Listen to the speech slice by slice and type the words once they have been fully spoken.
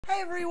Hey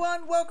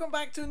everyone, welcome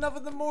back to another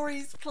The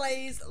Mori's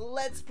Plays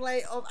Let's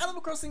Play of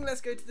Animal Crossing Let's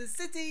Go to the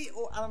City,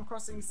 or Animal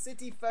Crossing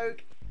City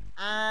Folk.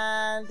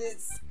 And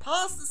it's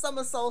past the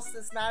summer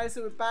solstice now,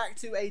 so we're back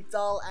to a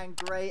dull and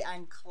grey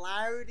and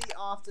cloudy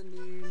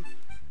afternoon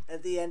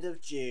at the end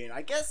of June.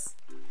 I guess,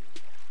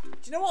 do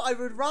you know what, I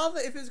would rather,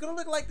 if it was going to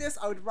look like this,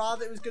 I would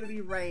rather it was going to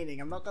be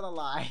raining, I'm not going to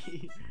lie.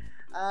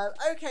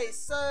 Okay,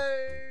 so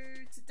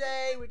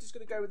today we're just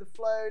going to go with the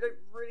flow. Don't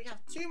really have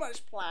too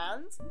much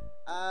planned.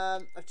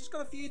 I've just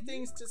got a few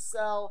things to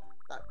sell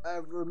that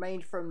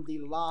remained from the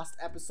last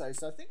episode,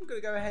 so I think I'm going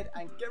to go ahead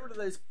and get rid of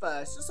those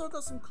first, just so I've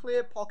got some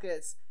clear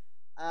pockets.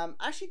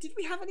 Actually, did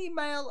we have any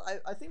mail?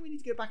 I think we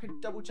need to go back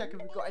and double check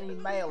if we've got any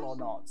mail or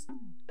not.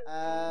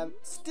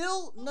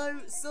 Still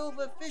no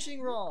silver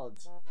fishing rod.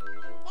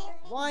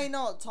 Why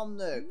not, Tom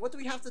Nook? What do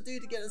we have to do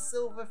to get a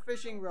silver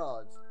fishing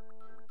rod?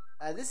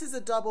 This is a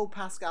double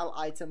Pascal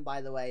item,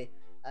 by the way.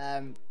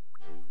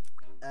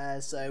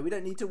 So we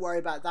don't need to worry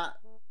about that.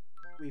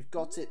 We've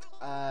got it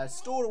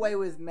stored away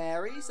with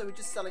Mary, so we're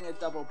just selling a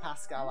double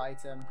Pascal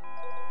item.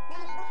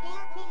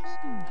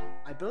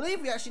 I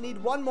believe we actually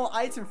need one more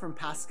item from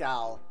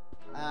Pascal.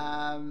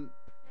 But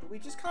we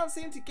just can't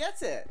seem to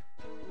get it.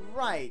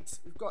 Right,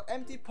 we've got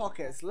empty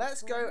pockets.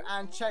 Let's go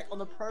and check on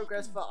the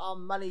progress for our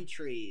money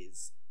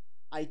trees.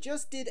 I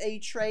just did a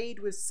trade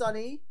with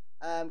Sunny.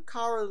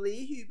 Cara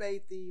Lee, who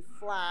made the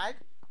flag,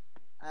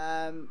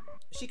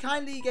 she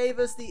kindly gave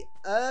us the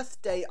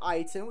Earth Day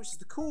item, which is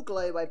the cool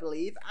globe, I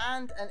believe,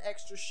 and an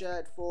extra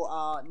shirt for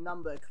our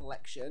number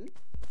collection.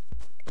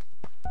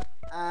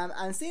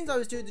 And since I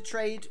was doing the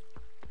trade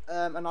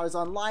and I was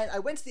online, I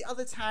went to the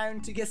other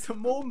town to get some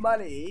more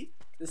money.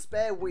 The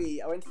Spare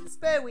Wii. I went to the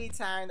Spare Wii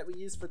town that we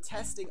use for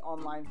testing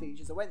online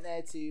features. I went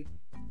there to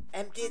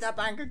empty the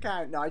bank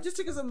account. No, I just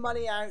took some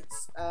money out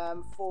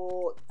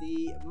for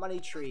the money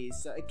trees.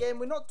 So again,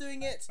 we're not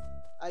doing it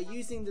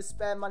using the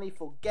spare money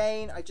for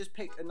gain. I just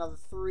picked another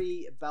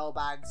 3 bell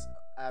bags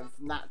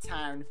from that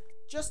town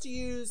just to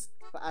use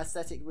for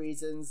aesthetic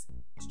reasons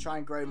to try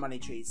and grow money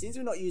trees. Since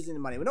we're not using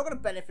the money, we're not going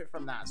to benefit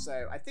from that.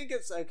 So I think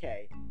it's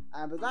okay.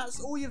 But that's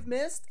all you've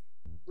missed.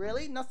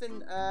 Really?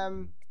 Nothing...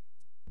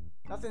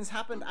 Nothing's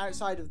happened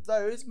outside of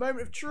those.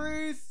 Moment of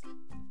truth.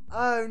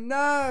 Oh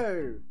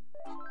no.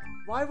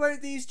 Why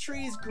won't these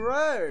trees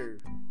grow?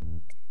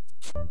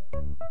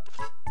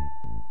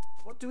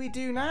 What do we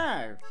do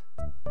now?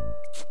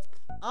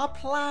 Our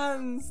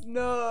plans.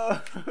 No.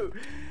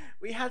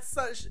 We had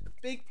such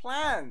big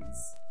plans.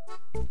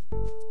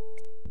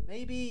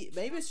 Maybe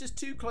it's just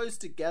too close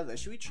together.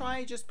 Should we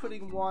try just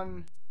putting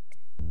one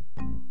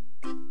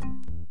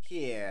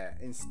here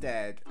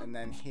instead and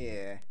then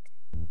here?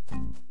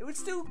 It would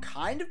still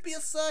kind of be a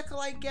circle,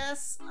 I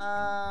guess.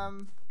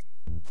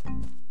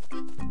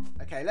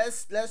 Okay,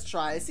 let's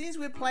try. It seems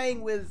we're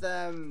playing with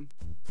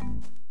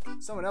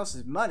someone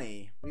else's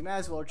money. We may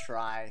as well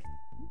try.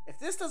 If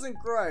this doesn't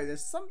grow,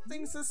 there's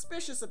something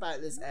suspicious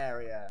about this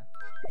area.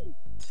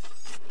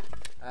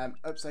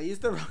 Oops, I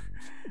used the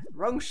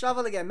wrong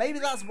shovel again. Maybe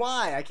that's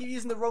why. I keep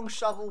using the wrong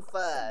shovel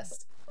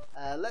first.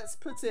 Let's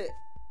put it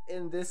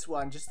in this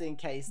one just in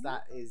case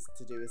that is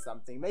to do with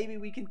something. Maybe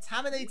we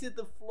contaminated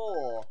the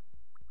floor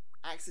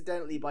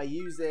accidentally by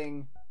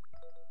using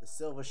the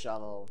silver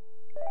shovel.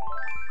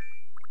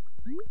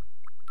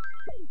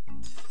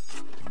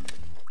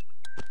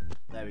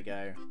 There we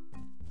go.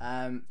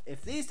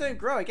 If these don't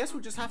grow, I guess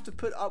we'll just have to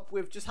put up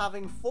with just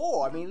having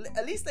 4. I mean,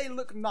 at least they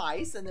look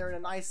nice and they're in a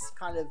nice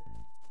kind of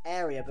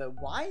area, but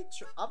why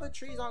other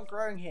trees aren't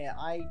growing here,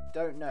 I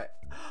don't know.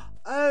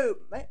 Oh,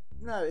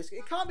 no, it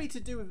can't be to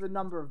do with the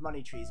number of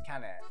money trees,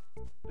 can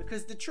it?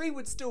 Because the tree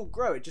would still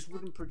grow, it just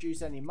wouldn't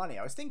produce any money.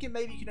 I was thinking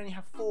maybe you could only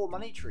have 4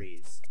 money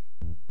trees.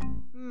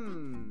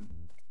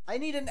 I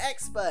need an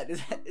expert.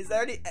 Is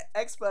there any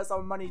experts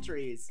on money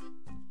trees?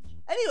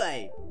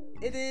 Anyway,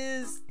 it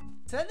is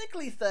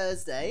technically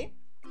Thursday.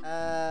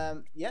 Yeah,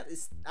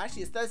 it's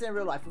Thursday in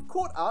real life. We've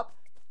caught up.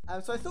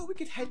 So I thought we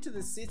could head to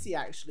the city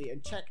actually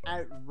and check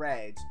out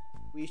Red.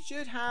 We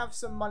should have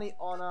some money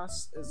on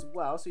us as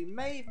well, so we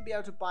may even be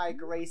able to buy a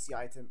Gracie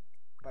item,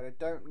 but I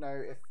don't know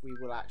if we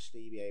will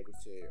actually be able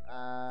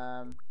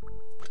to.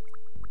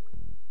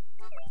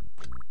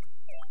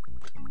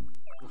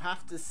 We'll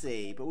have to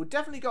see, but we'll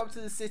definitely go up to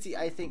the city,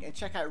 I think, and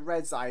check out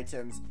Red's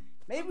items.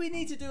 Maybe we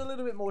need to do a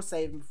little bit more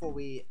saving before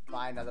we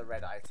buy another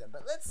Red item,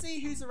 but let's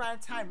see who's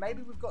around town.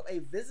 Maybe we've got a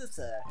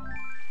visitor.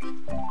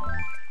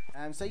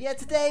 So yeah,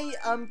 today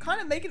I'm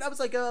kind of making it up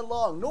as I go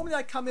along. Normally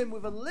I come in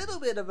with a little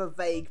bit of a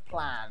vague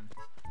plan,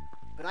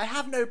 but I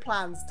have no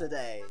plans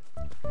today.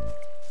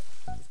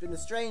 It's been a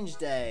strange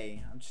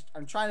day.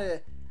 I'm trying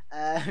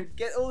to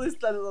get all this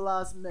done at the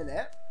last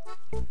minute,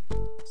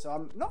 so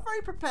I'm not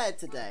very prepared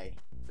today,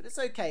 but it's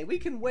okay. We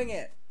can wing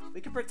it.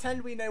 We can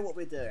pretend we know what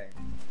we're doing.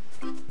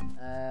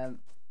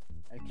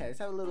 Okay, let's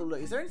have a little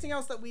look. Is there anything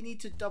else that we need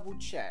to double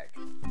check?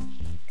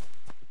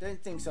 I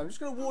don't think so. I'm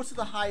just going to water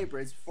the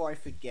hybrids before I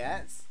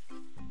forget.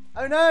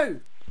 Oh no!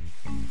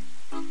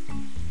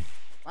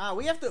 Wow,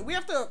 we have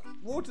to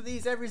water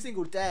these every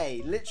single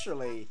day,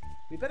 literally.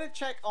 We better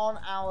check on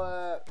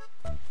our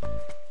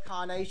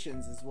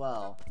carnations as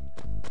well.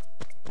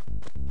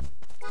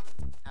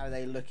 How are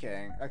they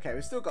looking? Okay,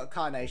 we've still got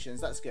carnations.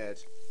 That's good.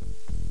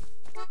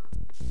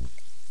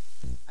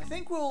 I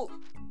think we'll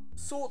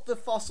sort the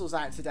fossils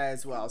out today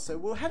as well. So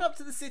we'll head up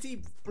to the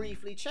city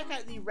briefly, check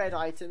out the red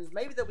items.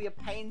 Maybe there'll be a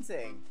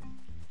painting.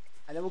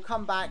 And then we'll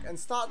come back and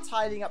start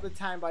tidying up the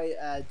town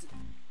by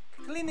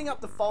cleaning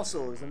up the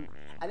fossils. And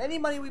any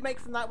money we make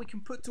from that we can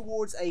put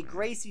towards a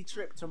Gracie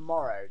trip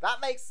tomorrow. That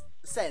makes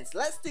sense.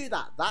 Let's do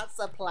that. That's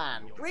a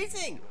plan.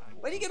 Greeting!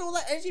 Where do you get all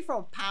that energy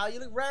from, pal?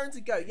 You look raring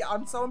to go. Yeah,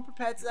 I'm so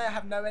unprepared today. I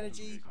have no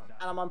energy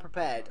and I'm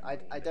unprepared.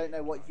 I don't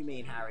know what you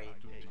mean, Harry.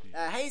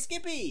 Hey,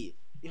 Skippy!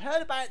 You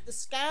heard about the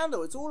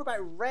scandal. It's all about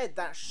Red,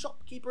 that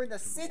shopkeeper in the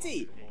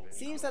city.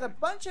 Seems that a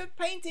bunch of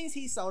paintings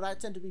he sold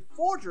out turned to be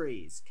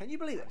forgeries. Can you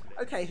believe it?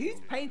 Okay,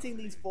 who's painting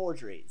these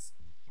forgeries?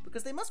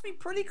 Because they must be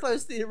pretty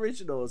close to the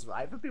originals,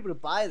 right? For people to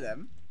buy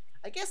them.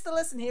 I guess the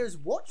lesson here is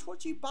watch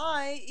what you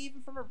buy,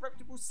 even from a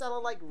reputable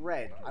seller like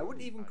Red. I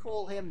wouldn't even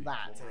call him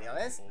that, to be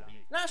honest.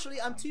 Naturally,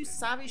 I'm too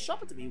savvy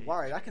shopper to be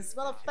worried. I can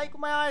smell a fake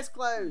with my eyes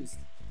closed.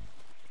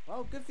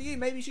 Well, good for you.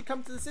 Maybe you should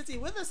come to the city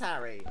with us,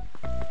 Harry.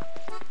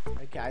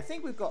 Okay, I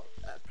think we've got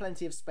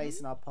plenty of space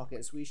in our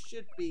pockets. We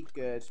should be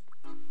good.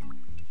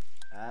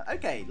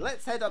 Okay,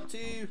 let's head up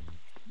to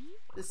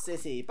the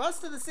city. Bus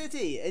to the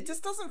city. It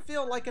just doesn't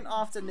feel like an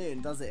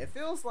afternoon, does it? It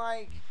feels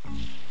like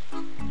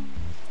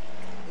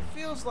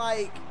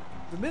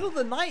the middle of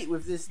the night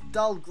with this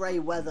dull grey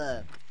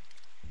weather.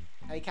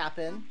 Hey,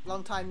 Captain.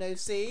 Long time no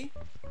see.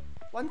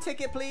 One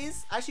ticket,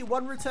 please. Actually,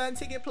 one return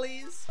ticket,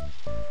 please.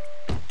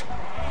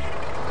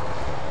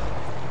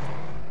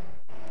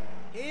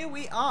 Here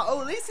we are.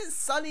 Oh, at least it's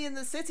sunny in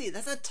the city.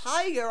 There's a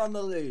tiger on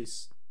the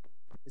loose.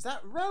 Is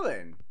that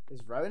Rowan?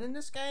 Is Rowan in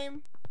this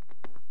game?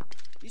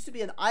 Used to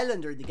be an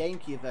islander in the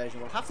GameCube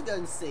version. We'll have to go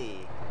and see.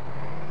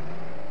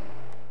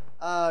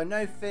 Oh,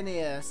 no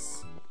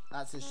Phineas.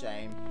 That's a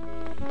shame.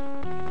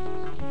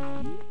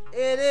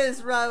 It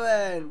is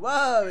Rowan.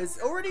 Whoa,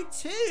 it's already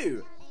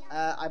 2.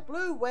 I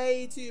blew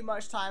way too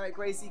much time at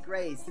Gracie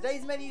Gray's.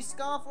 Today's menu,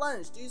 scarf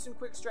lunch. Do some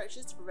quick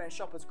stretches to prevent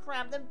shoppers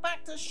cramp, then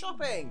back to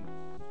shopping.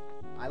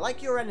 I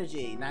like your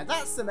energy. Now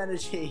that's some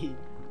energy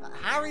that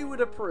Harry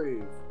would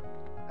approve.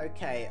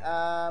 Okay,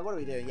 what are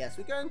we doing? Yes,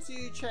 we're going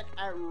to check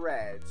out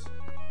Red.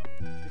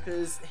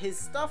 Because his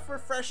stuff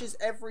refreshes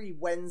every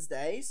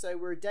Wednesday, so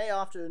we're a day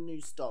after a new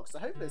stock, so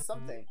hopefully there's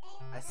something.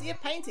 I see a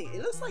painting.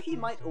 It looks like he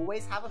might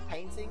always have a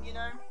painting, you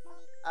know?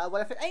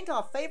 Well, if it ain't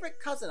our favourite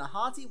cousin, a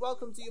hearty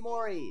welcome to you,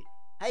 Mori.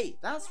 Hey,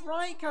 that's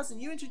right, cousin.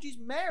 You introduced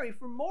Mary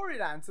from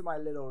Moriland to my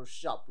little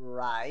shop,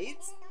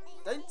 right?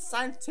 Don't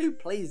sound too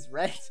pleased,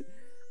 Red.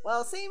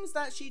 Well, it seems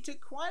that she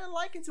took quite a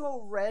liking to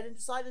old Red and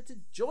decided to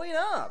join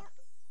up.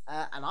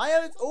 And I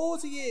owe it all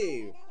to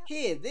you.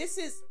 Here, this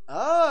is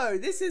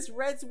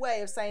Red's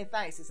way of saying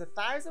thanks. It's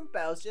 1,000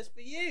 bells just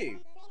for you.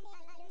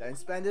 Don't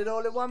spend it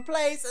all in one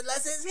place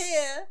unless it's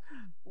here.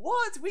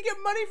 What? We get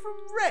money from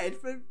Red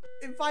for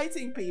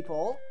inviting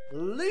people?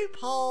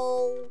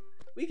 Loophole.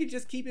 We could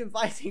just keep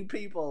inviting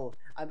people.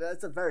 And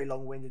that's a very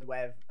long-winded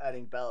way of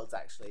earning bells,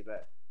 actually.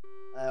 But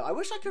I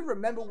wish I could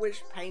remember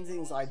which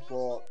paintings I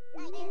bought.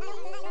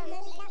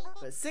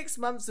 But 6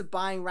 months of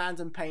buying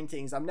random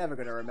paintings, I'm never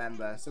going to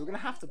remember. So we're going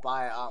to have to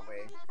buy it, aren't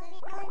we?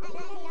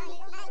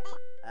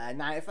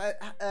 Now, if I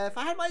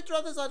had my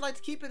druthers, I'd like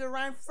to keep it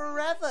around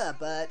forever.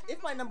 But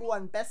if my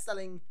 #1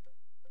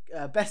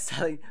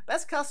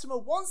 best customer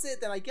wants it,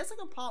 then I guess I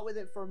can part with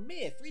it for a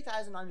mere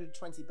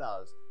 3,920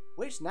 bells.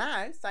 Which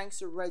now, thanks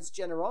to Red's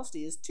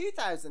generosity, is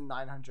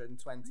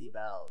 2,920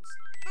 bells.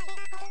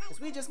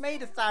 Because we just made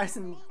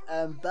 1,000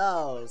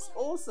 bells.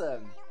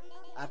 Awesome.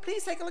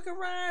 Please take a look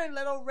around.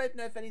 Let old Red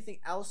know if anything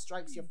else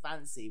strikes your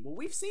fancy. Well,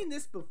 we've seen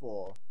this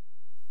before.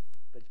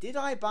 But did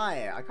I buy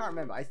it? I can't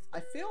remember.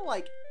 I feel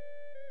like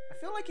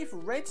if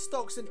Red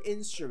stocks an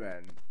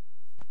instrument,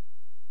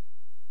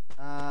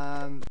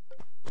 I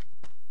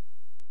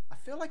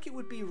feel like it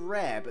would be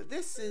rare, but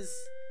this is...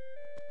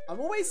 I'm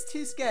always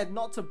too scared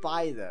not to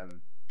buy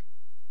them.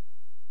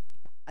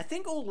 I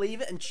think I'll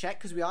leave it and check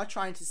because we are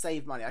trying to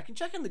save money. I can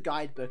check in the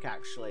guidebook,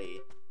 actually.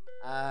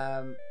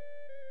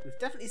 We've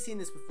definitely seen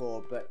this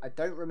before, but I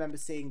don't remember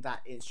seeing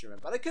that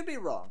instrument. But I could be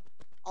wrong.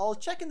 I'll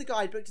check in the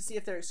guidebook to see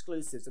if they're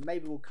exclusives, and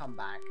maybe we'll come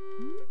back.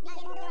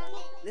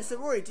 Listen,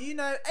 Mori, do you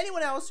know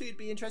anyone else who'd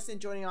be interested in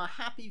joining our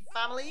happy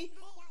family?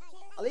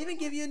 I'll even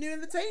give you a new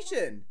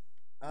invitation.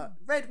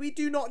 Red, we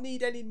do not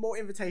need any more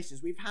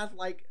invitations. We've had,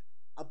 like,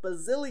 a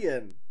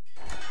bazillion.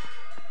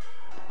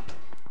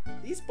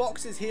 These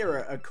boxes here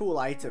are a cool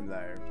item,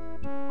 though.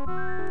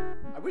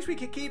 I wish we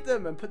could keep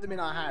them and put them in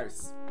our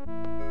house.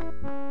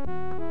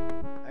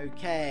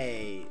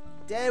 Okay.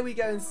 Dare we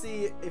go and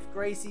see if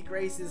Gracie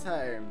Grace is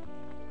home?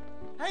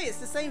 Hey, it's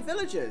the same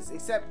villagers,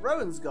 except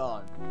Rowan's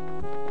gone.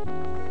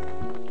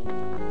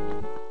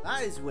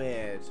 That is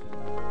weird.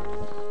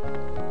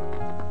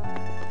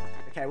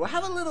 Okay, we'll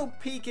have a little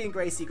peek in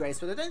Gracie Grace,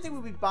 but I don't think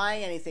we'll be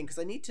buying anything because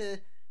I need to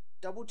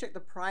double check the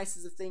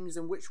prices of things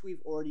and which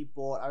we've already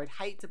bought. I would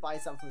hate to buy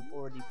something we've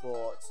already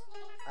bought.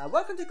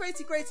 Welcome to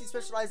Gracie. Gracie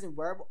specializes in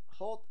wearable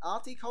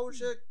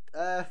horticulture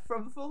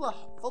for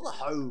the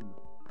home.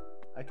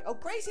 Okay. Oh,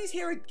 Gracie's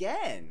here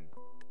again.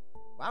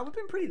 Wow, we've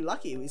been pretty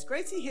lucky. Is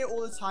Gracie here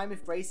all the time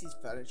if Gracie's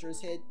furniture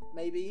is here,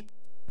 maybe?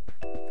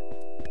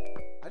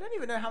 I don't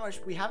even know how much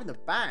we have in the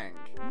bank.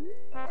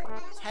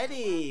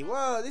 Teddy!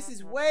 Whoa, this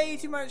is way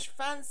too much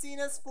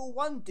fanciness for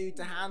one dude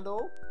to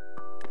handle.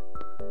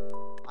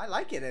 I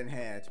like it in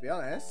here, to be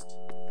honest.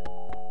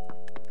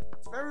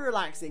 It's very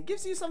relaxing.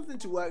 Gives you something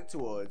to work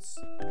towards.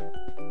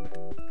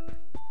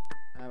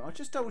 I'll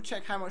just double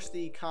check how much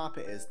the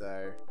carpet is,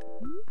 though.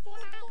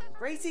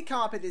 Gracie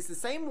carpet is the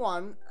same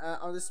one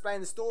on display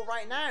in the store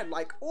right now.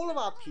 Like all of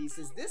our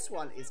pieces, this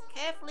one is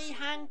carefully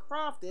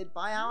handcrafted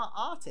by our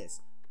artists.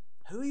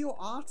 Who are your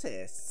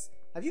artists?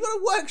 Have you got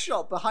a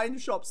workshop behind the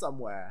shop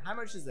somewhere? How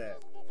much is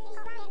it?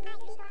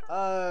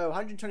 Oh,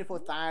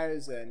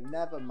 124,000.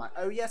 Never mind.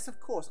 Oh, yes, of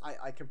course.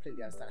 I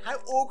completely understand. How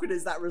awkward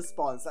is that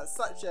response? That's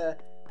such a...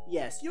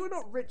 Yes, you're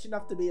not rich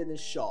enough to be in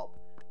this shop.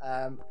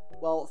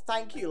 Well,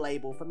 thank you,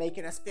 Labelle, for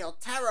making us feel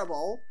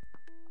terrible.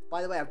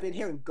 By the way, I've been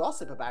hearing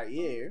gossip about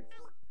you.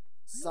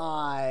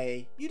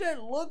 Sigh. You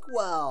don't look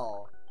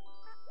well.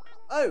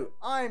 Oh,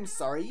 I'm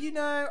sorry. You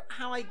know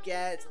how I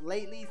get.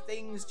 Lately,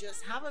 things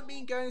just haven't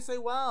been going so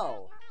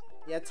well.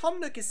 Yeah, Tom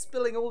Nook is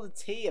spilling all the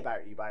tea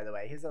about you, by the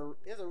way. Here's a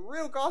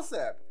real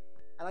gossip.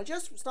 And I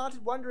just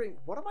started wondering,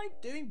 what am I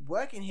doing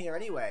working here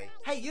anyway?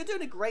 Hey, you're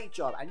doing a great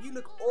job, and you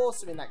look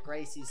awesome in that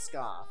Gracie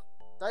scarf.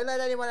 Don't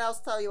let anyone else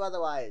tell you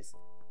otherwise.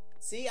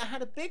 See, I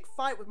had a big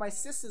fight with my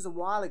sisters a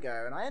while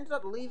ago, and I ended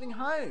up leaving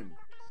home.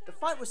 The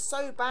fight was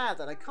so bad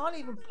that I can't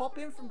even pop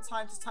in from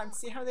time to time to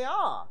see how they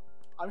are.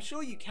 I'm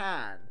sure you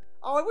can.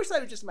 Oh, I wish they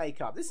would just make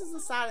up. This is the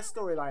saddest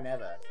storyline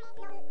ever.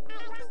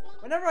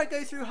 Whenever I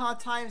go through hard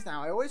times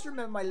now, I always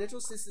remember my little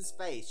sister's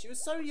face. She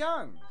was so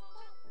young.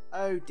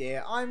 Oh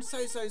dear, I'm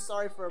so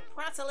sorry for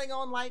prattling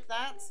on like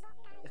that.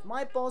 If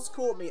my boss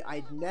caught me,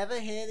 I'd never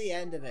hear the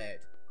end of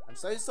it. I'm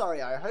so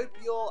sorry. I hope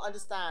you'll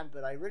understand,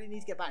 but I really need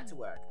to get back to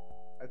work.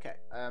 Okay,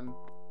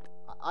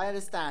 I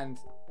understand,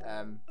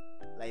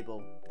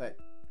 Labelle, but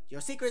your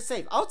secret's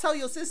safe. I'll tell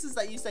your sisters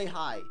that you say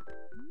hi.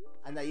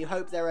 And that you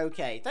hope they're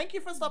okay. Thank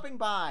you for stopping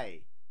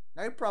by.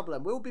 No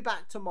problem. We'll be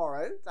back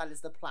tomorrow. That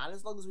is the plan,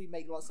 as long as we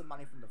make lots of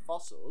money from the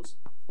fossils.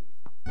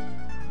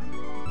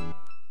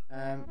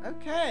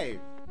 Okay.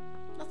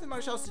 Nothing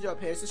much else to do up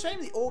here. It's a shame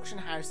the auction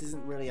house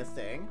isn't really a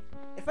thing.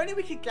 If only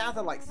we could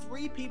gather like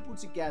 3 people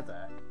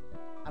together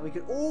and we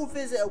could all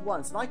visit at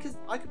once, and I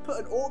could put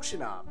an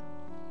auction up.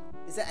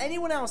 Is there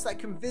anyone else that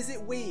can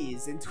visit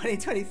Wheeze in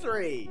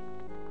 2023?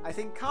 I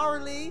think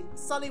currently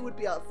Sunny would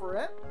be up for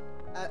it.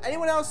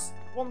 Anyone else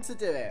want to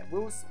do it?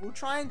 We'll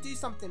try and do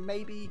something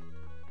maybe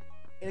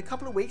in a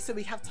couple of weeks so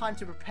we have time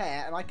to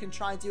prepare, and I can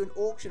try and do an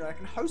auction, or I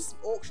can host an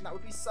auction. That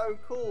would be so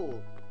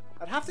cool.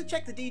 I'd have to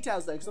check the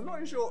details though, because I'm not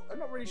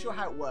really sure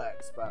how it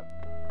works. But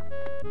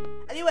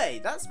anyway,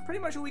 that's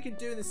pretty much all we can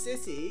do in the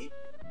city,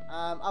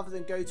 other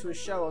than go to a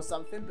show or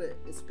something. But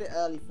it's a bit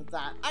early for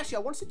that. Actually,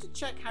 I wanted to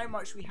check how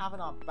much we have in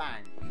our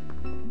bank.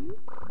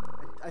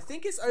 I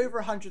think it's over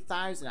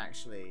 100,000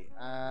 actually.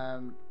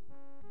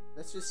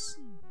 Let's just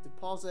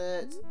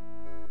deposit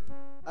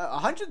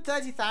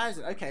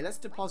 130,000. Okay, let's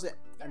deposit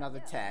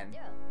another 10.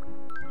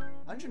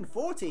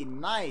 140,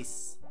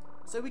 nice.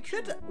 So we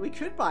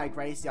could buy a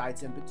Gracie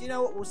item, but do you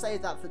know what? We'll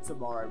save that for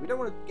tomorrow. We don't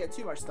want to get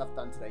too much stuff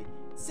done today.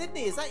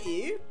 Sydney, is that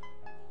you?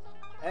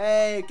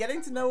 Hey,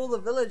 getting to know all the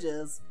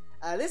villagers.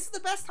 This is the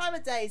best time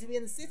of day to be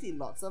in the city.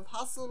 Lots of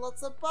hustle,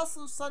 lots of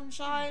bustle,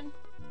 sunshine.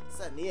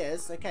 Certainly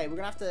is. Okay, we're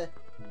gonna have to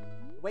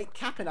wake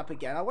Cap'n up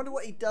again. I wonder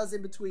what he does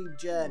in between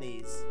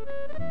journeys.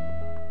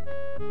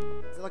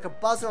 Is there like a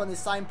buzzer on this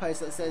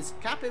signpost that says,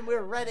 Cap'n,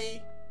 we're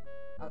ready.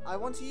 I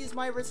want to use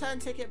my return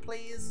ticket,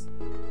 please.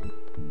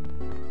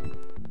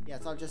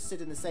 Yes, I'll just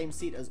sit in the same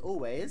seat as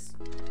always.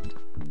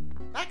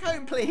 Back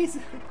home, please.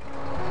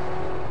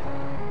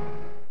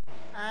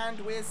 And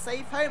we're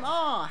safe home.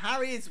 Ah,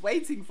 Harry is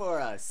waiting for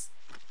us.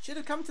 Should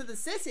have come to the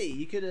city.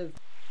 You could have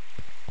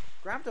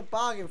grabbed a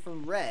bargain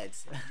from Red.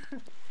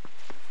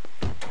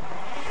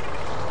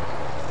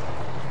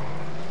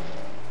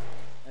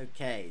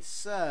 Okay,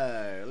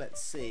 so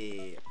let's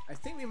see. I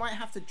think we might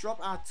have to drop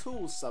our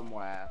tools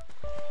somewhere.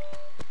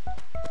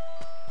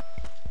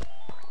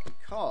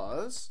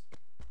 Because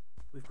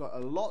we've got a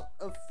lot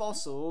of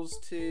fossils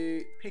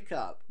to pick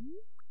up.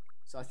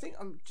 So I think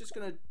I'm just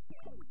going to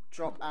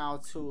drop our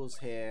tools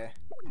here.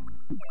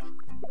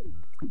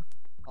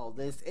 Oh,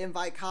 this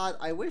invite card.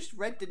 I wish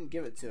Red didn't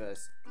give it to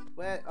us.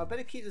 I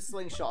better keep the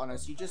slingshot on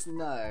us. You just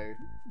know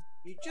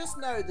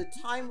the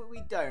time that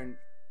we don't,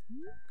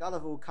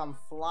 Gulliver will come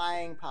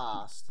flying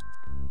past.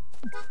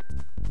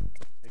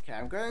 Okay,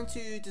 I'm going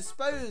to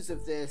dispose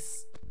of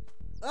this.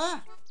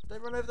 Ah!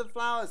 Don't run over the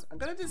flowers. I'm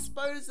going to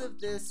dispose of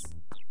this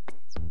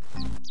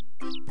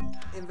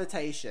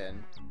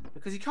invitation,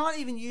 because you can't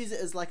even use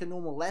it as like a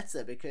normal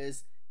letter,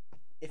 because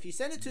if you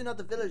send it to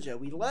another villager,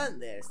 we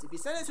learned this. If you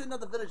send it to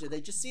another villager, they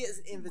just see it as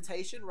an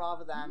invitation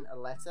rather than a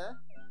letter.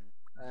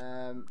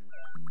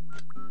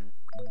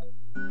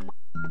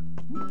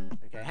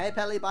 Okay, hey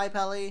Pelly, bye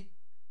Pelly.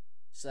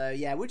 So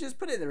yeah, we'll just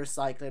put it in the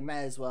recycling,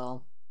 may as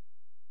well.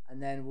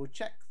 And then we'll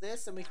check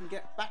this and we can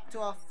get back to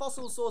our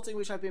fossil sorting,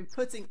 which I've been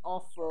putting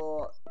off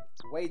for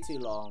way too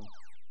long.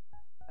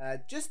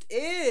 Just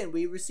in,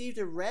 we received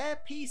a rare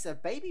piece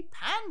of baby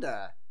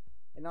panda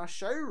in our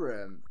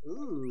showroom.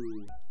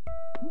 Ooh.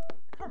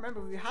 I can't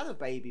remember if we had a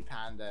baby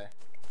panda.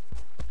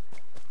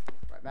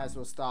 Right, might as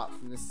well start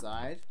from this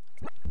side.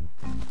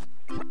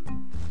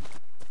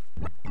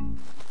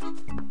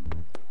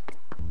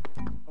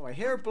 Oh, I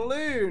hear a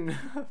balloon.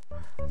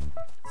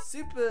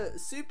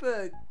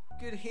 super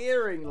good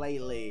hearing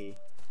lately.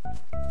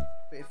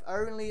 But if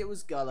only it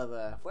was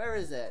Gulliver. Where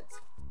is it?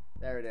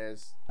 There it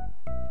is.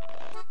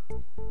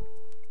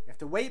 We have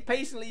to wait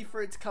patiently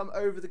for it to come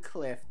over the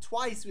cliff.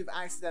 Twice we've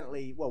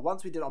accidentally, well,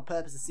 once we did it on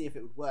purpose to see if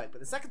it would work, but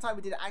the second time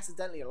we did it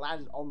accidentally, it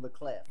landed on the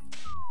cliff.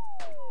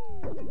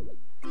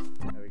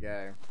 There we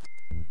go.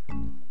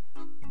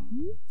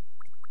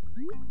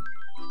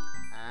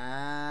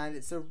 And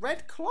it's a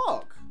red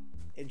clock.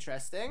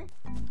 Interesting.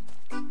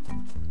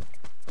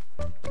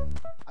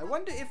 I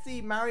wonder if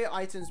the Mario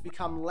items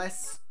become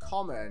less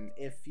common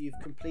if you've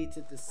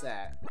completed the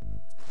set.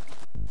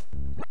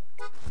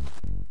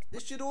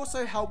 This should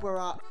also help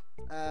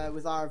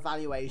with our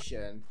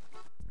evaluation,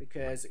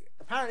 because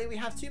apparently we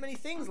have too many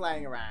things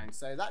laying around,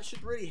 so that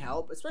should really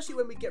help, especially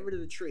when we get rid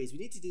of the trees. We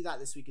need to do that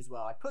this week as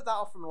well. I put that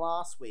off from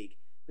last week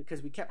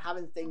because we kept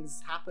having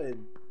things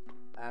happen,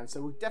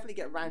 so we'll definitely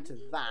get around to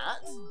that.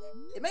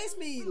 It makes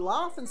me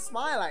laugh and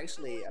smile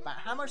actually about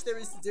how much there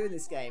is to do in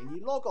this game.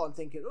 You log on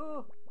thinking,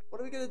 oh, what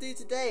are we going to do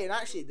today? And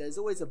actually there's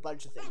always a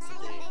bunch of things to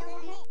do,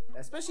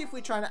 especially if we're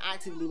trying to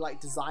actively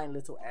like design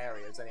little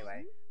areas.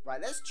 Anyway,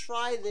 right, let's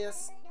try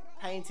this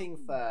painting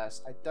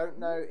first. I don't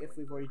know if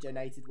we've already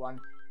donated one.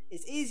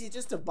 It's easier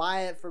just to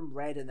buy it from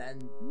Red and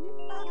then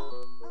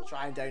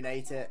try and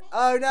donate it.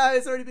 Oh no,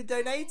 it's already been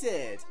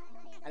donated.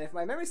 And if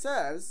my memory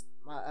serves,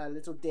 my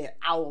little dear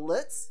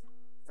owlet,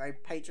 very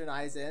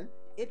patronizing,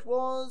 it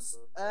was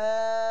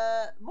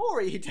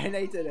Mori who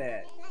donated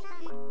it.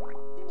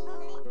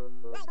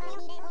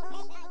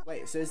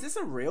 Wait, so is this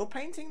a real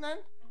painting then?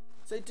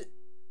 So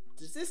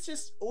does this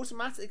just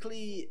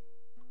automatically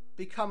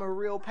become a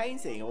real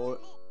painting, or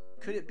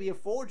could it be a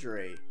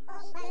forgery?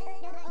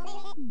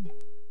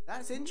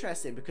 That's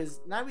interesting, because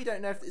now we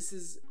don't know if this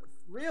is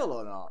real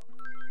or not.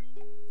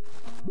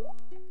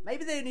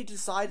 Maybe they only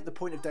decide at the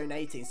point of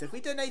donating, so if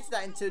we donated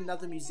that into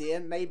another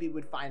museum, maybe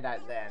we'd find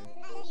out then.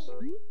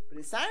 But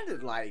it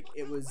sounded like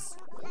it was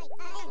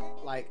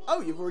like,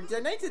 oh, you've already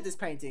donated this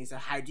painting, so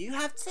how do you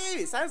have two?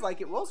 It sounds like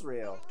it was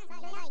real.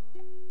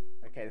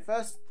 Okay, the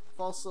first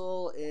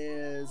fossil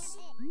is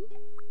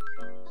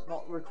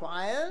not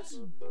required.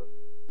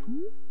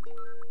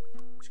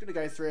 Just gonna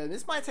go through, and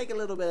this might take a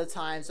little bit of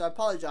time, so I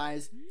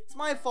apologize. It's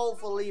my fault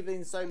for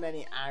leaving so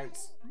many out.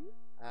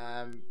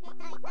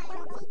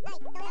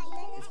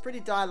 It's pretty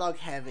dialogue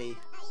heavy,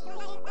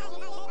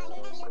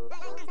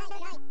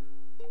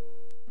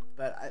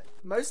 but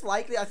most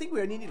likely I think we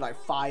only need like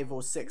 5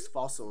 or 6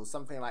 fossils,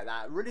 something like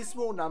that. A really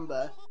small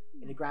number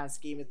in the grand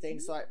scheme of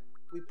things, so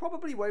we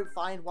probably won't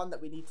find one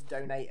that we need to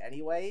donate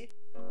anyway.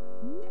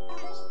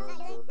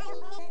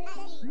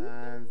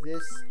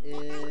 This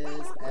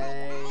is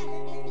a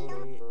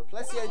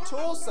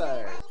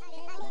plesiotorso.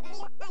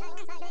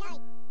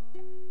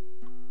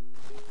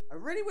 I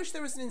really wish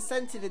there was an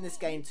incentive in this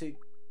game to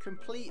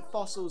complete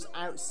fossils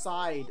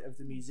outside of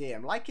the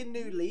museum. Like in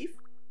New Leaf,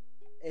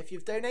 if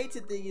you've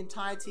donated the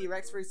entire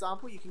T-Rex, for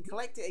example, you can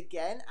collect it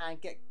again and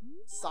get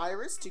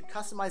Cyrus to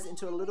customize it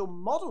into a little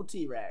model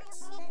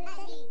T-Rex.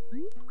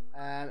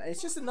 And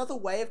it's just another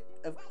way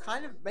of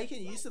kind of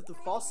making use of the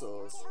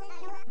fossils.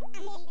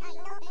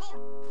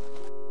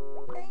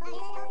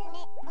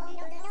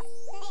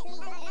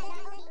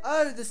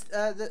 Oh,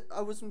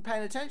 I wasn't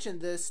paying attention.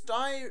 The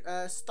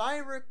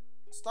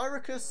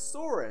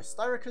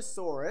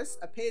Styracosaurus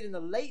appeared in the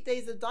late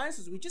days of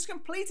dinosaurs. We just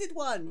completed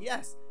one,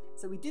 yes.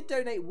 So we did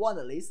donate one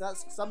at least,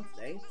 that's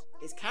something.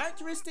 Its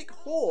characteristic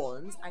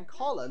horns and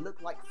collar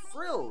look like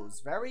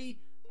frills. Very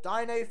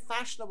dino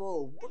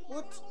fashionable.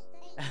 What?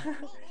 And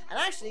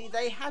actually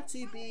they had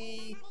to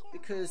be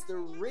because the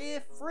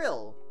rear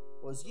frill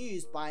was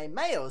used by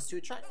males to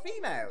attract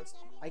females.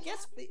 I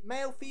guess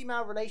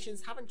male-female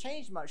relations haven't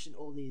changed much in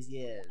all these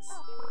years.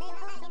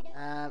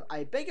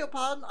 I beg your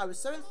pardon, I was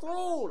so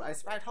enthralled. I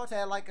spat hot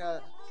air like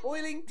a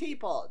boiling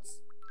teapot.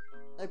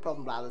 No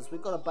problem, Blathers.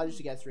 We've got a bunch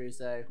to get through,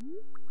 so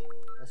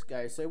let's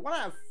go. So 1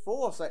 out of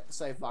 4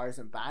 so far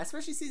isn't bad,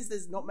 especially since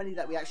there's not many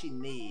that we actually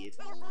need.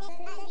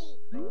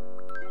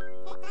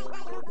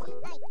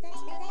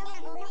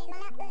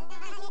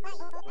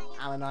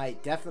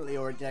 Ammonite, definitely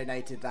already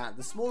donated that.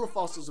 The smaller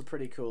fossils are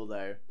pretty cool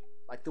though.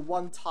 Like the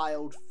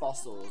one-tiled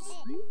fossils.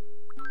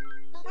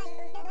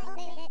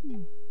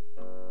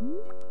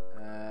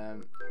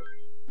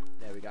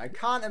 There we go. I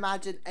can't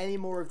imagine any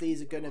more of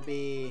these are going to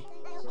be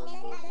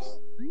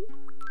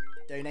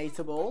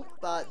donatable.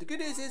 But the good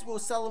news is we'll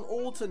sell them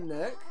all to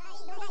Nook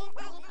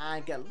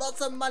and get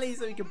lots of money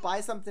so we can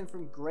buy something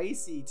from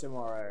Gracie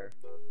tomorrow.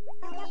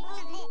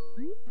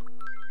 I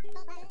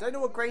don't know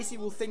what Gracie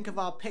will think of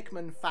our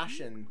Pikmin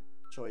fashion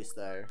choice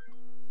though.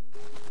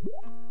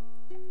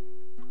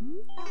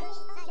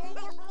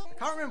 I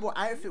can't remember what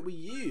outfit we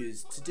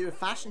used to do a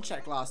fashion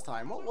check last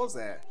time. What was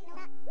it?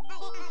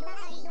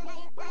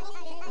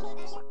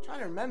 I'm trying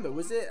to remember.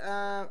 Was it,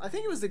 I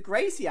think it was the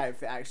Gracie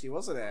outfit actually,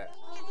 wasn't it?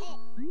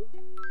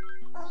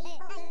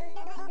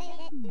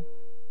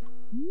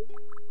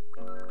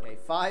 Okay,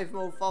 5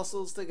 more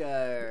fossils to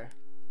go.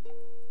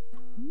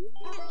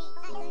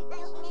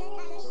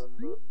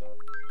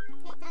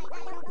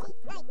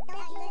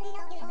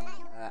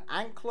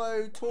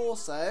 Anklo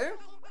torso.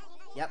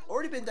 Yep,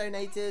 already been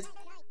donated.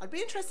 I'd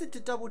be interested to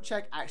double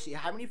check actually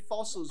how many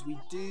fossils we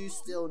do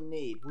still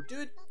need. We'll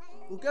do it.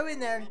 We'll go in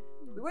there.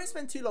 We won't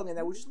spend too long in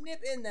there. We'll just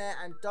nip in there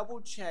and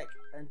double check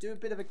and do a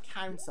bit of a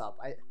count up.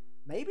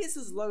 Maybe it's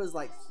as low as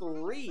like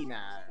 3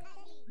 now.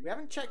 We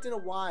haven't checked in a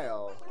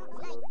while.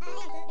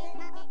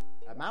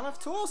 A mammoth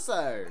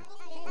torso.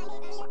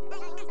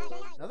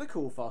 Another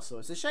cool fossil.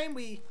 It's a shame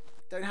we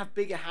don't have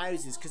bigger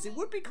houses because it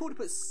would be cool to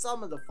put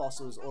some of the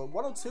fossils or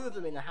 1 or 2 of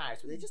them in the house,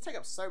 but they just take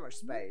up so much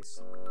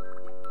space.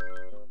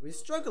 We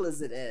struggle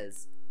as it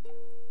is.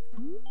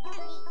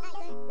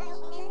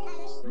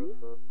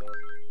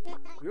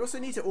 We also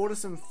need to order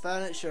some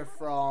furniture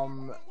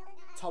from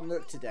Tom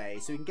Nook today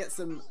so we can get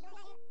some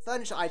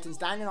furniture items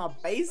down in our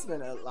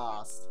basement at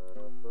last.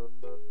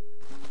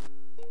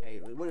 Okay,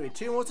 what are we?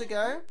 2 more to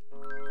go.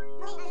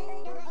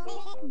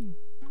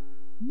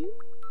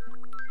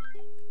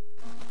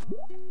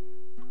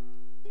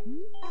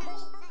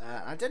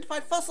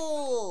 Identified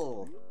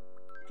fossil!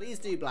 Please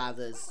do,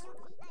 Blathers.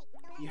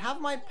 You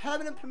have my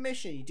permanent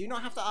permission. You do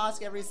not have to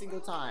ask every single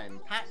time.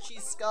 Patchy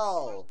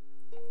skull.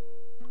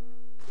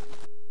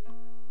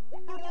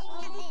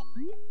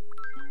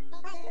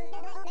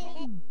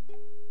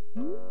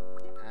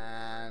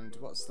 And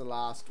what's the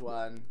last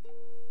one?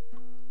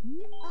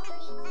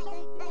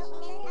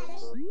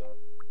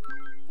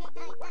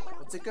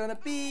 What's it gonna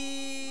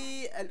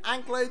be? An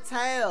anklo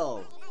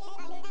tail.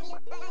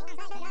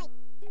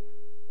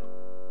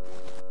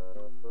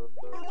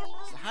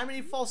 So how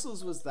many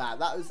fossils was that?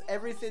 That was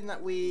everything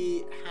that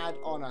we had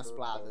on us,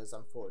 Blathers,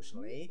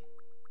 unfortunately.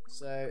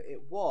 So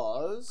it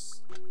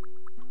was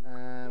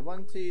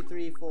 1, 2,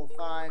 3, 4,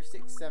 5,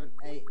 6, 7,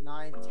 8,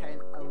 9, 10,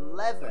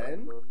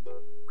 11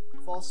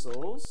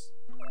 fossils.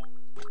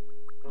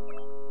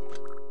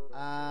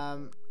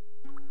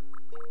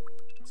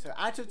 So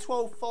out of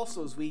 12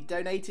 fossils, we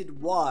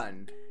donated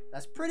 1.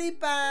 That's pretty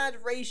bad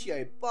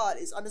ratio, but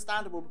it's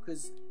understandable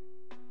because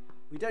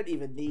we don't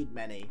even need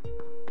many.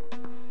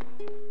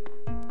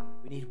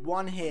 We need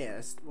 1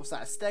 here. What's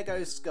that? A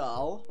stego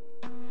skull.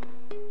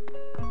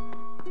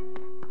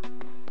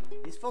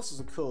 These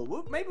fossils are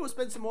cool. Maybe we'll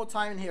spend some more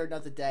time in here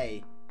another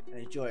day and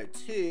enjoy it.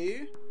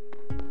 2.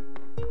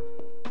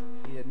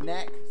 Need a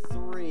neck.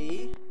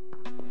 3.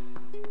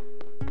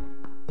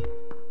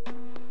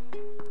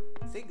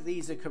 I think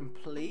these are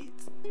complete.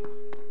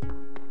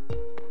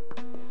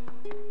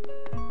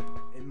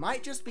 It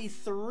might just be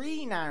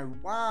 3 now.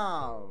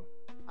 Wow.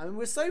 I mean,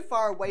 we're so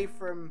far away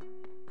from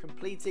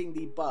completing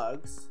the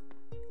bugs.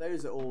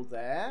 Those are all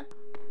there.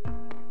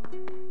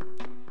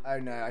 Oh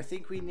no, I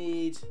think we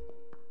need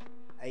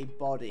a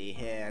body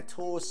here.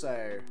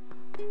 Torso.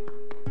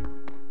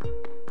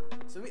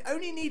 So we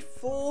only need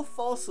 4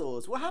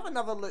 fossils. We'll have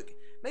another look.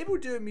 Maybe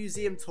we'll do a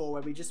museum tour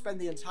where we just spend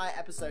the entire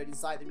episode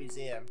inside the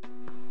museum.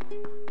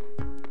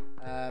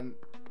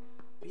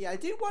 But yeah, I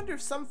do wonder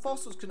if some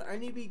fossils can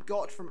only be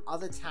got from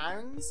other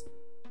towns.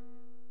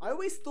 I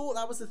always thought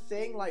that was a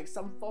thing, like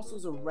some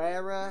fossils are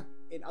rarer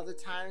in other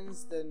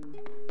towns than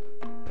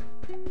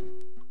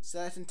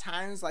certain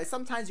towns. Like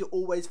sometimes you'll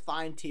always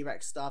find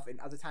T-Rex stuff, in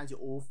other towns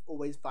you'll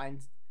always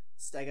find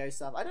stego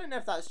stuff. I don't know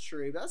if that's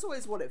true, but that's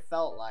always what it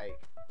felt like.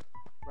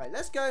 Right,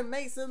 let's go and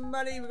make some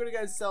money. We're gonna go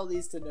and sell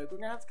these to Nook. We're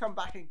gonna have to come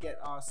back and get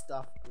our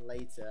stuff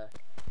later.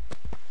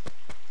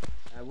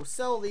 We'll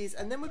sell these,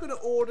 and then we're going to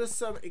order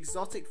some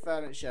exotic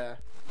furniture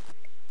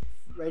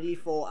ready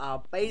for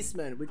our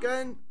basement. We're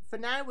going, for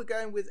now, we're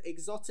going with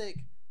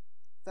exotic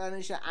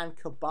furniture and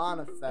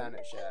cabana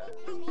furniture.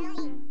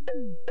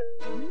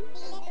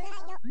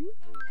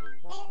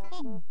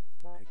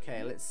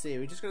 Okay, let's see.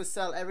 We're just going to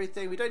sell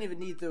everything. We don't even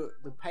need the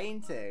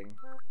painting.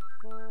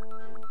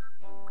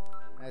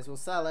 Might as well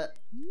sell it.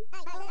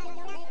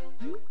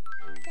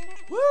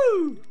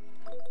 Woo!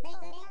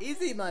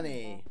 Easy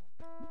money.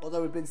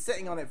 Although we've been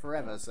sitting on it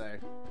forever, so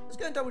let's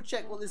go and double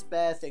check what this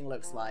bear thing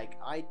looks like.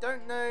 I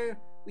don't know.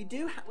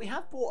 We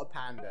have bought a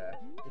panda.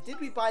 But did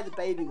we buy the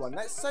baby one?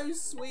 That's so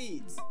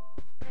sweet.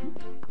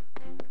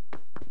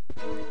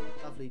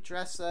 Lovely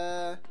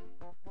dresser.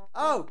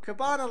 Oh,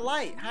 cabana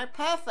light. How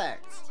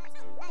perfect.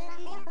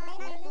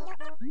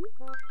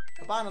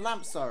 Cabana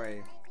lamp,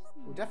 sorry.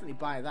 We'll definitely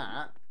buy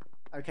that.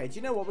 Okay, do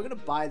you know what? We're gonna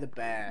buy the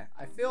bear.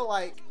 I feel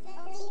like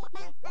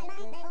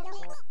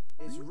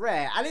It's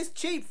rare and it's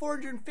cheap.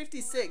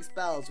 456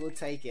 bells. We'll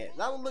take it.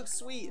 That will look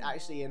sweet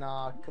actually in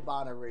our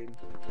cabana room.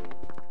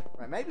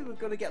 Right, maybe we're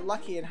gonna get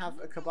lucky and have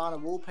a cabana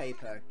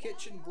wallpaper.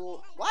 Kitchen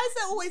wall. Why is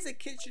there always a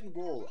kitchen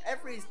wall?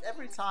 Every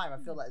time I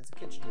feel like it's a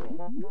kitchen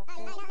wall.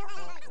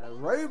 A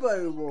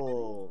robo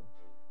wall.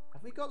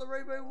 Have we got the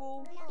robo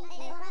wall?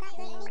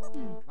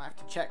 Might have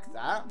to check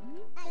that.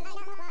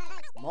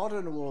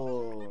 Modern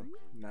wall.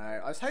 No,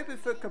 I was hoping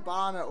for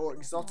cabana or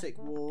exotic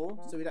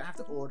wall, so we don't have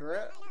to order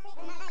it.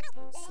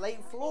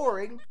 Slate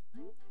flooring.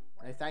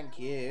 No, thank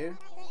you.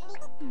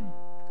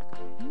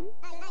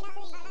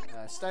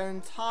 Stone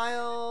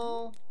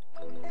tile.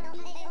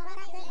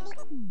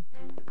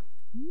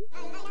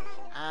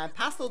 And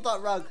pastel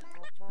dot rug.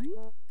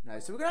 No,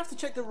 so we're gonna have to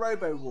check the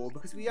robo wall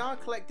because we are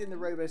collecting the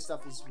robo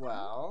stuff as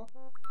well.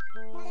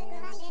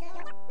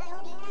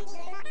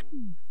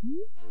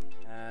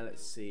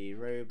 Let's see,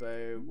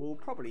 robo we'll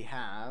probably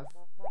have.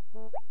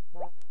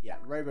 Yeah,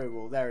 robo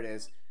wall, there it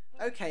is.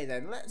 Okay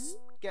then, let's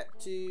get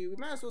to, we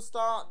might as well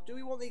start. Do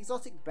we want the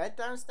exotic bed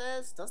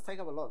downstairs? It does take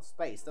up a lot of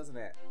space, doesn't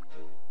it?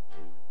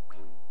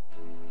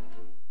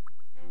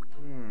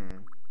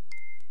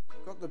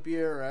 Got the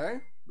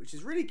bureau, which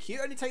is really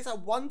cute. Only takes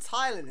up one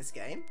tile in this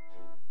game.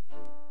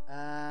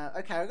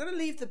 Okay, I'm gonna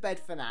leave the bed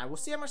for now. We'll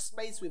see how much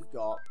space we've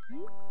got.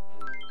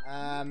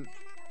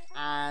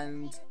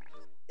 And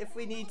if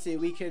we need to,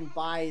 we can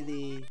buy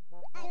the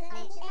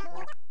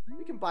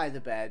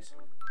bed.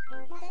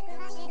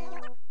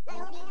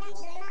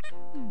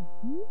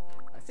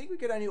 I think we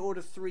could only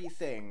order 3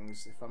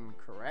 things, if I'm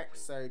correct.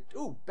 So,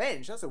 oh,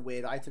 bench. That's a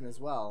weird item as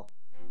well.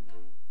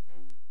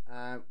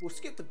 We'll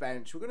skip the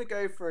bench. We're going to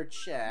go for a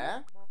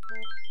chair.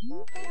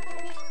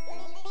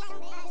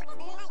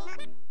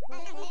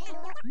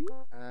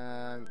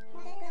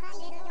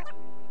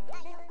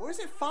 Or is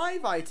it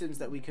 5 items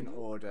that we can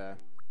order?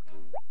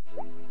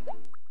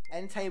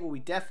 End table we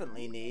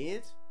definitely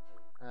need.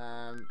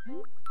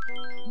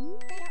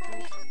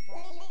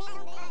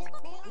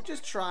 We'll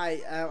just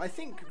try. I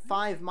think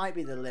 5 might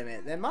be the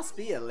limit. There must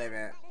be a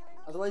limit.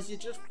 Otherwise you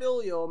just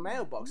fill your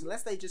mailbox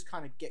unless they just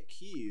kind of get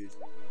queued.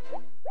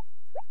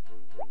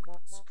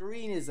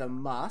 Screen is a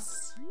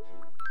must.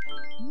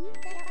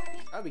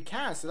 Oh, we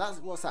can. So that's,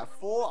 what's that,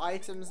 4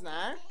 items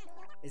now?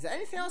 Is there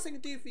anything else I can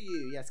do for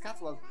you? Yes,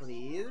 catalogue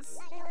please.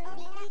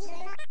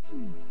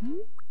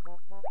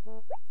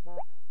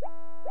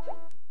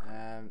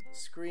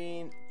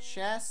 Screen,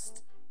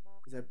 chest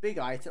is a big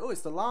item. Oh,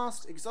 it's the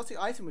last exotic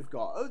item we've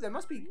got. Oh, there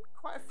must be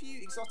quite a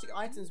few exotic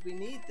items we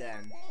need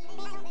then.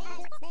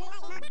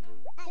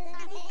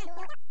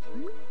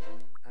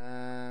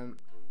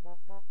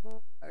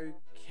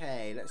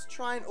 Okay, let's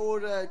try and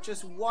order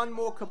just 1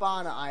 more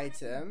cabana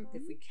item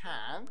if we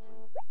can.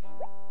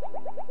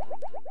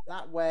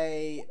 That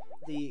way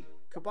the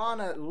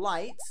cabana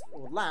light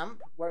or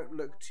lamp won't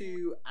look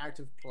too out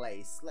of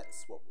place.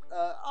 Let's swap.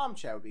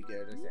 Armchair would be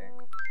good, I think.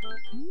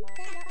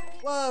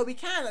 Whoa, we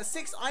can. That's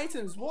 6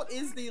 items. What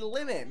is the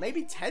limit?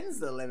 Maybe 10's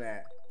the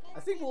limit. I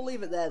think we'll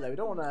leave it there though. We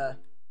don't want to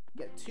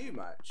get too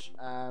much.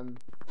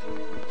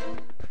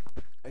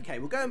 Okay,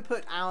 we'll go and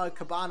put our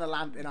cabana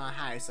lamp in our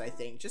house, I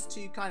think, just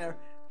to kind of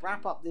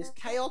wrap up this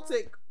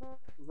chaotic,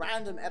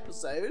 random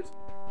episode.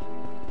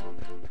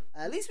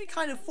 At least we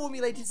kind of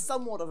formulated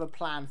somewhat of a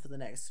plan for the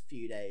next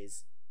few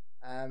days.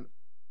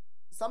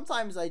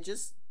 Sometimes I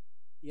just,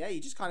 yeah, you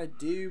just kind of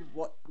do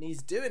what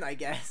needs doing, I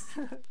guess.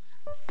 Right,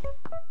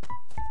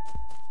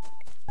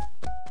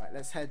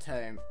 let's head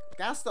home.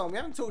 Gaston, we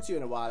haven't talked to you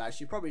in a while,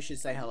 actually. Probably should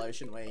say hello,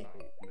 shouldn't we?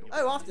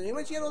 Oh, afternoon.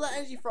 Where'd you get all that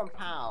energy from,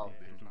 pal?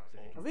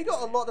 Have we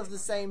got a lot of the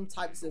same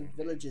types of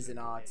villages in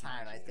our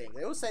town, I think?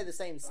 They all say the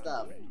same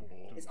stuff.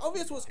 It's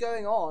obvious what's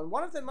going on.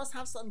 One of them must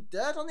have some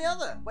dirt on the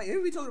other. Wait, who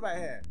are we talking about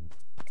here?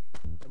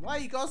 And why are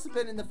you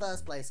gossiping in the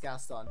first place,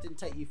 Gaston? Didn't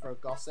take you for a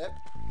gossip.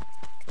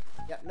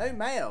 Yep, no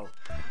mail.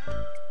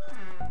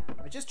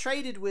 I just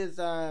traded with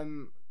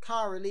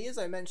Carly, as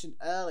I mentioned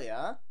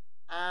earlier,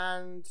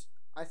 and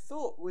I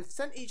thought we've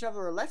sent each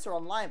other a letter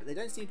online, but they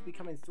don't seem to be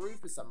coming through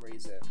for some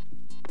reason.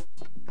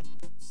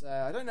 So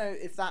I don't know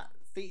if that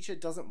feature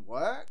doesn't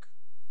work,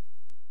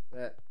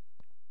 but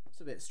it's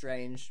a bit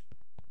strange.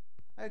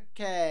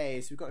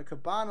 Okay, so we've got a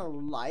cabana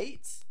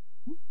light.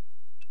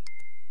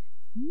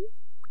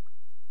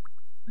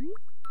 There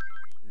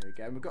we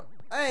go. And we've got,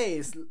 hey,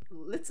 it's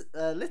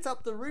lit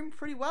up the room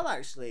pretty well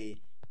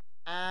actually,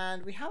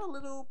 and we have a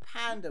little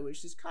panda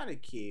which is kind of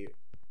cute.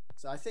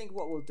 So I think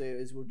what we'll do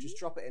is we'll just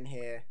drop it in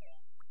here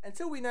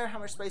until we know how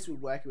much space we're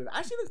working with.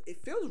 Actually, look,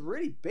 it feels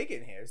really big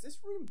in here. Is this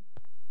room?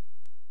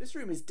 This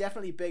room is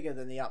definitely bigger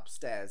than the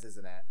upstairs,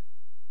 isn't it?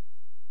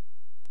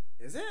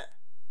 Is it?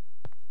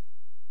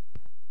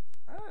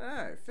 I don't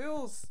know. It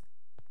feels...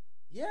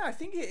 Yeah, I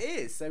think it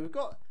is. So we've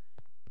got...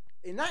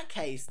 In that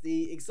case,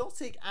 the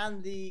exotic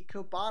and the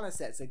cabana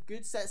sets are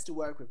good sets to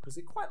work with because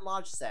they're quite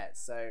large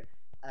sets. So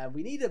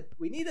we need a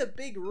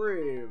big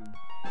room.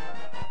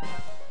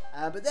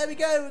 But there we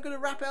go. We're going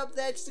to wrap it up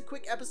there. Just a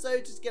quick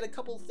episode. Just get a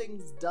couple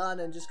things done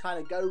and just kind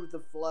of go with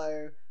the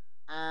flow.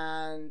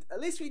 And at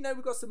least we know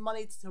we've got some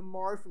money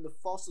tomorrow from the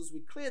fossils.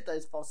 We cleared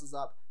those fossils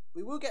up.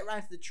 we will get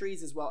around to the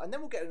trees as well, and then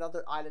we'll get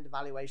another island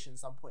evaluation at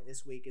some point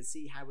this week and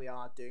see how we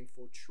are doing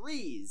for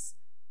trees.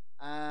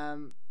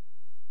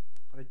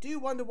 But I do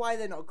wonder why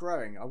they're not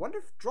growing. I wonder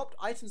if dropped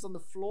items on the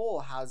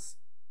floor has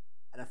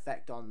an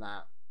effect on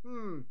that.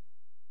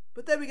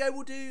 But there we go.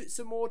 We'll do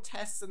some more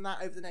tests and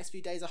that over the next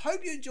few days. I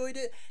hope you enjoyed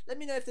it. Let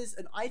me know if there's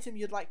an item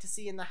you'd like to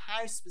see in the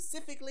house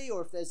specifically,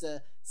 or if there's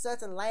a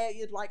certain layout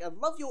you'd like. I'd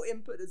love your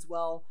input as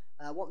well.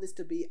 I want this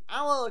to be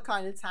our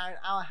kind of town,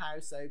 our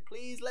house. So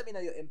please let me know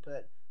your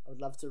input. I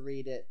would love to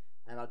read it,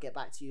 and I'll get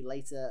back to you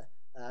later,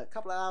 a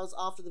couple of hours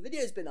after the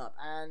video's been up.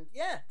 And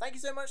yeah, thank you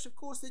so much, of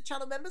course, to the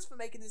channel members for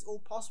making this all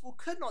possible.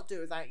 Could not do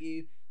it without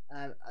you.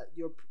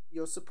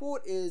 Your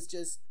support is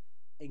just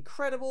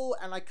incredible,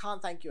 and I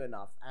can't thank you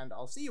enough. And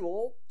I'll see you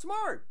all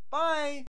tomorrow. Bye.